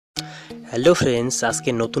Hello friends, আজকে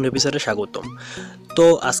নতুন এপিসোডে স্বাগতম। তো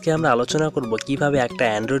আজকে আমরা আলোচনা করব কিভাবে একটা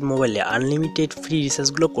অ্যান্ড্রয়েড মোবাইলে আনলিমিটেড ফ্রি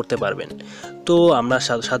রিচার্জগুলো করতে পারবেন। তো আমরা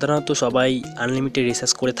সাধারণত সবাই আনলিমিটেড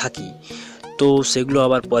রিচার্জ করে থাকি, তো সেগুলো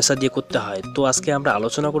আবার পয়সা দিয়ে করতে হয়। তো আজকে আমরা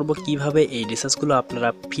আলোচনা করব কিভাবে এই রিচার্জগুলো আপনারা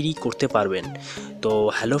ফ্রি করতে পারবেন। তো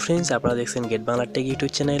হ্যালো ফ্রেন্ডস, আপনারা দেখছেন gate Bangla take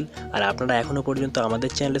YouTube channel. আর আপনারা এখনও পর্যন্ত আমাদের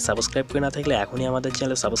চ্যানেলে সাবস্ক্রাইব করে না থাকলে এখনই আমাদের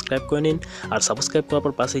চ্যানেলে সাবস্ক্রাইব করে নিন। আর সাবস্ক্রাইব করার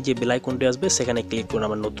পর পাশে যে বেল আইকনটি আসবে সেখানে ক্লিক করুন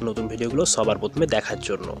আমার নতুন নতুন ভিডিওগুলো সবার প্রথমে দেখার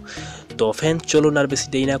জন্য। তো ফ্রেন্ডস, চলুন আর বেশি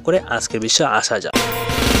দেরি না করে আজকের বিষয়ে আসা যাক।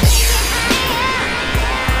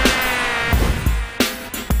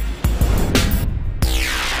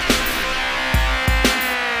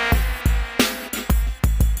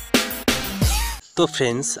 তো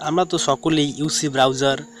ফ্রেন্ডস, আমরা তো সকলেই ইউসি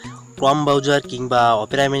ব্রাউজার, ক্রম ব্রাউজার কিংবা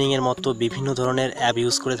অপেরা মিনিংয়ের মতো বিভিন্ন ধরনের অ্যাপ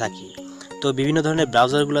ইউজ করে থাকি। তো বিভিন্ন ধরনের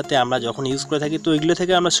ব্রাউজারগুলোতে আমরা যখন ইউজ করে থাকি, তো এগুলো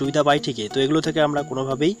থেকে আমরা সুবিধা পাই ঠিকই, তো এগুলো থেকে আমরা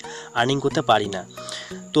কোনোভাবেই আর্নিং করতে পারি না।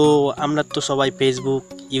 তো আমরা তো সবাই ফেসবুক,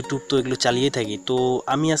 ইউটিউব তো এগুলো চালিয়ে থাকি। তো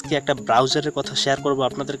আমি আজকে একটা ব্রাউজারের কথা শেয়ার করব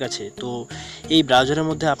আপনাদের কাছে। তো এই ব্রাউজারের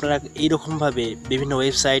মধ্যে আপনারা এইরকমভাবে বিভিন্ন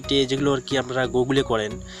ওয়েবসাইটে যেগুলো আর কি আপনারা গুগলে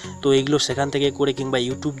করেন, তো এগুলো সেখান থেকে করে কিংবা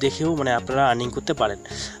ইউটিউব দেখেও আপনারা আর্নিং করতে পারেন।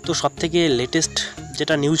 তো সবথেকে লেটেস্ট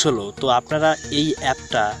যেটা নিউজ হলো, তো আপনারা এই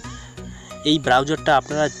অ্যাপটা, এই ব্রাউজারটা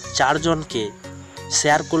আপনারা চারজনকে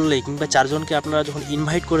শেয়ার করলে কিংবা চারজনকে আপনারা যখন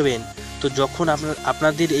ইনভাইট করবেন, তো যখন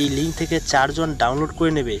আপনাদের এই লিঙ্ক থেকে চারজন ডাউনলোড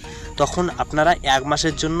করে নেবে, তখন আপনারা 1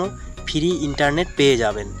 মাসের জন্য ফ্রি ইন্টারনেট পেয়ে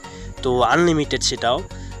যাবেন। তো আনলিমিটেড সেটাও।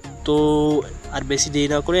 তো আর বেশি দেরি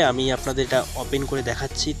না করে আমি আপনাদের এটা ওপেন করে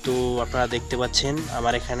দেখাচ্ছি। তো আপনারা দেখতে পাচ্ছেন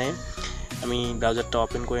আমার এখানে, আমি ব্রাউজারটা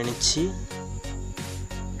ওপেন করে নিচ্ছি।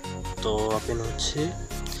 তো ওপেন হচ্ছে,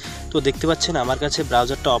 তো দেখতে পাচ্ছেন আমার কাছে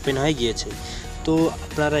ব্রাউজারটা ওপেন হয়ে গিয়েছে। তো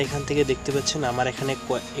আপনারা এখান থেকে দেখতে পাচ্ছেন আমার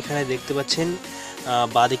এখানে দেখতে পাচ্ছেন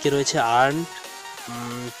বাঁদিকে রয়েছে আর্ন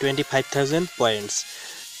 25,000 পয়েন্টস।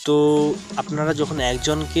 তো আপনারা যখন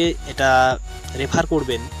একজনকে এটা রেফার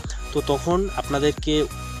করবেন, তো তখন আপনাদেরকে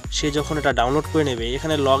সে যখন এটা ডাউনলোড করে নেবে,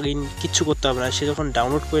 এখানে লগ ইন কিচ্ছু করতে হবে না, সে যখন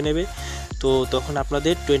ডাউনলোড করে নেবে, তো তখন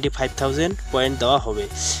আপনাদের 25,000 পয়েন্ট দেওয়া হবে।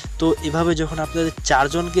 তো এভাবে যখন আপনাদের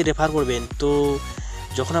চারজনকে রেফার করবেন, তো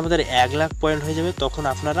যখন আমাদের 1 লাখ পয়েন্ট হয়ে যাবে, তখন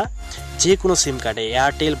আপনারা যে কোনো সিম কার্ডে,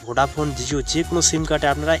 এয়ারটেল, ভোডাফোন, জিও, যে কোনো সিম কার্ডে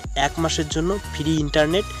আপনারা 1 মাসের জন্য ফ্রি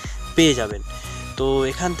ইন্টারনেট পেয়ে যাবেন। তো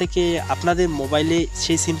এখান থেকে আপনাদের মোবাইলে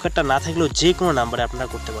সেই সিম কার্ডটা না থাকলেও যে কোনো নাম্বারে আপনারা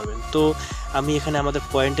করতে পারবেন। তো আমি এখানে আমাদের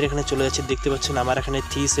পয়েন্টের এখানে চলে যাচ্ছি, দেখতে পাচ্ছেন আমার এখানে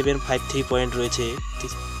 3753 পয়েন্ট রয়েছে,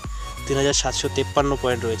 3753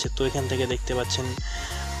 পয়েন্ট রয়েছে। তো এখান থেকে দেখতে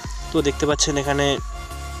পাচ্ছেন এখানে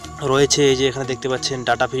রয়েছে, এই যে এখানে দেখতে পাচ্ছেন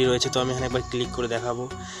ডাটা ফ্রি রয়েছে। তো আমি এখানে একবার ক্লিক করে দেখাবো।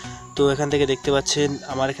 তো এখান থেকে দেখতে পাচ্ছেন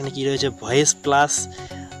আমার এখানে কি রয়েছে, ভয়েস প্লাস,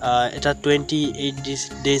 এটা 28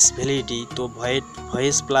 ডেজ ভ্যালিডিটি। তো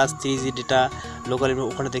voice plus 3G data local,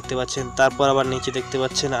 ওখানে দেখতে পাচ্ছেন। তারপর আবার নিচে দেখতে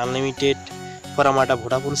পাচ্ছেন আনলিমিটেড, পর আমার একটা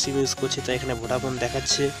ভোডাফোন সিম ইউজ করছি, তাই এখানে ভোডাফোন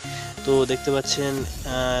দেখাচ্ছে। তো দেখতে পাচ্ছেন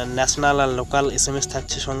ন্যাশনাল আর লোকাল SMS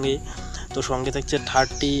থাকছে সঙ্গে। তো সঙ্গে থাকছে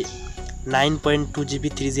 39.2 GB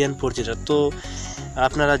 3G and 4G। তো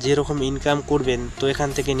আপনারা যেরকম ইনকাম করবেন, তো এখান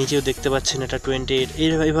থেকে নিচেও দেখতে পাচ্ছেন এটা 28,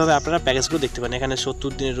 এইভাবে আপনারা প্যাকেজগুলো দেখতে পান। এখানে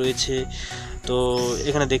 70 দিনের রয়েছে, তো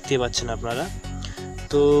এখানে দেখতে পাচ্ছেন আপনারা।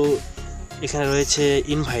 তো এখানে রয়েছে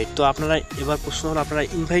ইনভাইট। তো আপনারা এবার প্রশ্ন হলো, আপনারা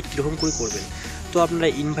ইনভাইট কীরকম করে করবেন। তো আপনারা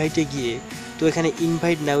ইনভাইটে গিয়ে, তো এখানে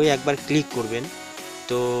ইনভাইট নাওয়ে একবার ক্লিক করবেন।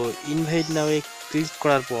 তো ইনভাইট নাওয়ে ক্লিক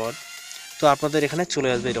করার পর তো আপনাদের এখানে চলে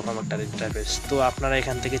আসবে এরকম একটা ইন্টারফেস। তো আপনারা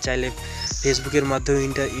এখান থেকে চাইলে ফেসবুকের মাধ্যমে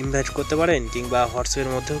ইনভাইট করতে পারেন, কিংবা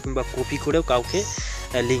হোয়াটসঅ্যাপের মধ্যেও, কিংবা কপি করেও কাউকে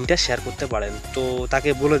লিঙ্কটা শেয়ার করতে পারেন। তো তাকে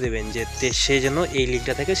বলে দেবেন যে সে যেন এই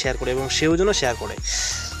লিঙ্কটা থেকে শেয়ার করে এবং সেও যেন শেয়ার করে।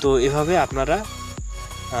 তো এভাবে আপনারা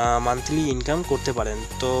মান্থলি ইনকাম করতে পারেন।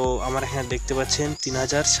 তো আমার এখানে দেখতে পাচ্ছেন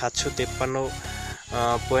 3753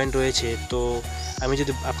 পয়েন্ট রয়েছে। তো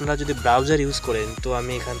আপনারা যদি ব্রাউজার ইউজ করেন, তো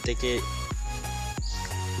আমি এখান থেকে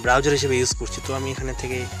ব্রাউজার হিসেবে ইউজ করছি। তো আমি এখানে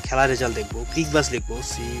থেকে খেলার রেজাল্ট দেখবো, ক্রিকবাস লিখবো,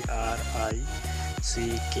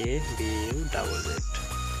 CRICKBUZZ।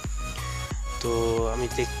 তো আমি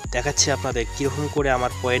দেখাচ্ছি আপনাদের কীরকম করে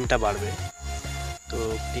আমার পয়েন্টটা বাড়বে। তো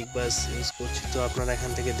ক্রিকবাস ইউজ করছি। তো আপনারা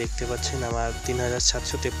এখান থেকে দেখতে পাচ্ছেন আমার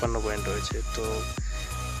 3753 পয়েন্ট রয়েছে। তো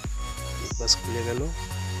ক্রিকবাস খুলে গেল।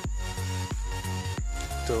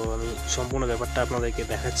 তো আমি সম্পূর্ণ ব্যাপারটা আপনাদেরকে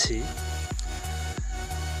দেখাচ্ছি।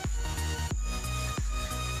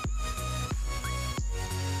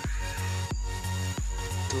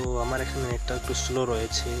 তো আমার এখানে নেটটা একটু স্লো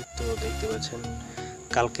রয়েছে। তো দেখতে পাচ্ছেন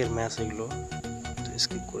কালকের ম্যাচ এগুলো, তো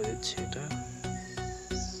স্কিপ করে দিচ্ছি এটা।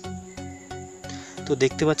 তো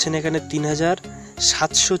দেখতে পাচ্ছেন এখানে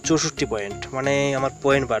 3764 পয়েন্ট, আমার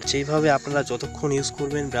পয়েন্ট বাড়ছে। এইভাবে আপনারা যতক্ষণ ইউজ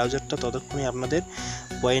করবেন ব্রাউজারটা, ততক্ষণই আপনাদের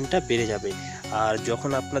পয়েন্টটা বেড়ে যাবে। আর যখন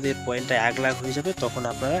আপনাদের পয়েন্টটা 1 লাখ হয়ে যাবে তখন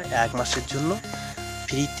আপনারা 1 মাসের জন্য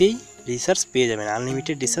ফ্রিতেই রিচার্জ পেয়ে যাবেন,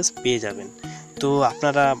 আনলিমিটেড রিচার্জ পেয়ে যাবেন। তো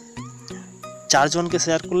আপনারা 4 জনকে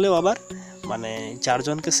শেয়ার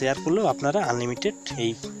করলেও আপনারা আনলিমিটেড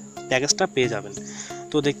এই প্যাকেজটা পেয়ে যাবেন।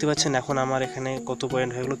 তো দেখতে পাচ্ছেন এখন আমার এখানে কত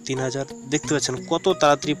পয়েন্ট হয়ে গেলো, 3000। দেখতে পাচ্ছেন কত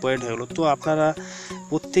তাড়াতাড়ি পয়েন্ট হয়ে গেলো। তো আপনারা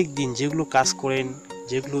প্রত্যেক দিন যেগুলো কাজ করেন,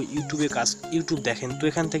 যেগুলো ইউটিউব দেখেন, তো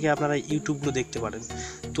এখান থেকে আপনারা ইউটিউবগুলো দেখতে পারেন।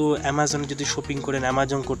 তো অ্যামাজনে যদি শপিং করেন,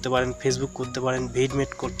 অ্যামাজন করতে পারেন, ফেসবুক করতে পারেন,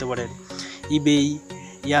 ভেডমেট করতে পারেন, ইবেই,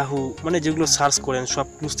 ইয়াহু, মানে যেগুলো সার্চ করেন সব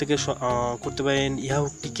ক্লুজ থেকে করতে পারেন, ইয়াহু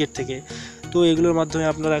টিকেট থেকে। তো এগুলোর মাধ্যমে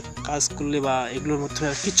আপনারা কাজ করলে বা এগুলোর মাধ্যমে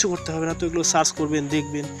আর কিচ্ছু করতে হবে না, তো এগুলো সার্চ করবেন,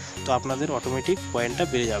 দেখবেন, তো আপনাদের অটোমেটিক পয়েন্টটা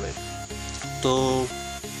বেড়ে যাবে। তো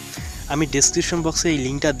আমি ডেসক্রিপশন বক্সে এই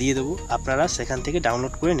লিঙ্কটা দিয়ে দেবো, আপনারা সেখান থেকে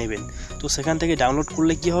ডাউনলোড করে নেবেন। তো সেখান থেকে ডাউনলোড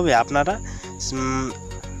করলে কি হবে, আপনারা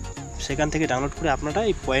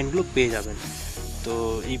এই পয়েন্টগুলো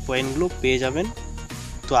পেয়ে যাবেন।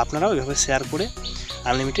 তো আপনারাও এভাবে শেয়ার করে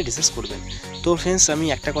আনলিমিটেড রিচার্জ করবেন। তো ফ্রেন্ডস, আমি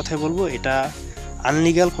একটা কথাই বলবো, এটা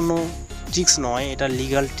আনলিগাল কোনো ট্রিক্স নয়, এটা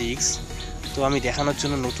লিগাল ট্রিক্স। তো আমি দেখানোর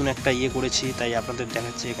জন্য নতুন একটা করেছি, তাই আপনাদের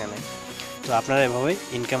দেখাচ্ছি এখানে। তো আপনারা এভাবে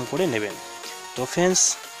ইনকাম করে নেবেন। তো ফ্রেন্ডস,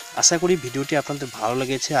 আশা করি ভিডিওটি আপনাদের ভালো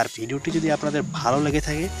লেগেছে। আর ভিডিওটি যদি আপনাদের ভালো লেগে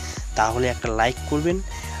থাকে তাহলে একটা লাইক করবেন,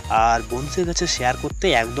 আর বন্ধুদের কাছে শেয়ার করতে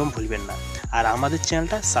একদম ভুলবেন না। আর আমাদের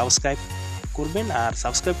চ্যানেলটা সাবস্ক্রাইব করবেন, আর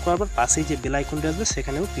সাবস্ক্রাইব করার পর পাশেই যে বেল আইকনটা আসবে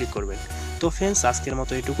সেখানেও ক্লিক করবেন। তো ফ্রেন্ডস, আজকের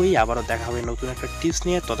মতো এটুকুই। আবারও দেখা হবে নতুন একটা টিপস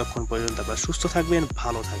নিয়ে। ততক্ষণ পর্যন্ত আপনারা সুস্থ থাকবেন,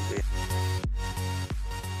 ভালো থাকবেন।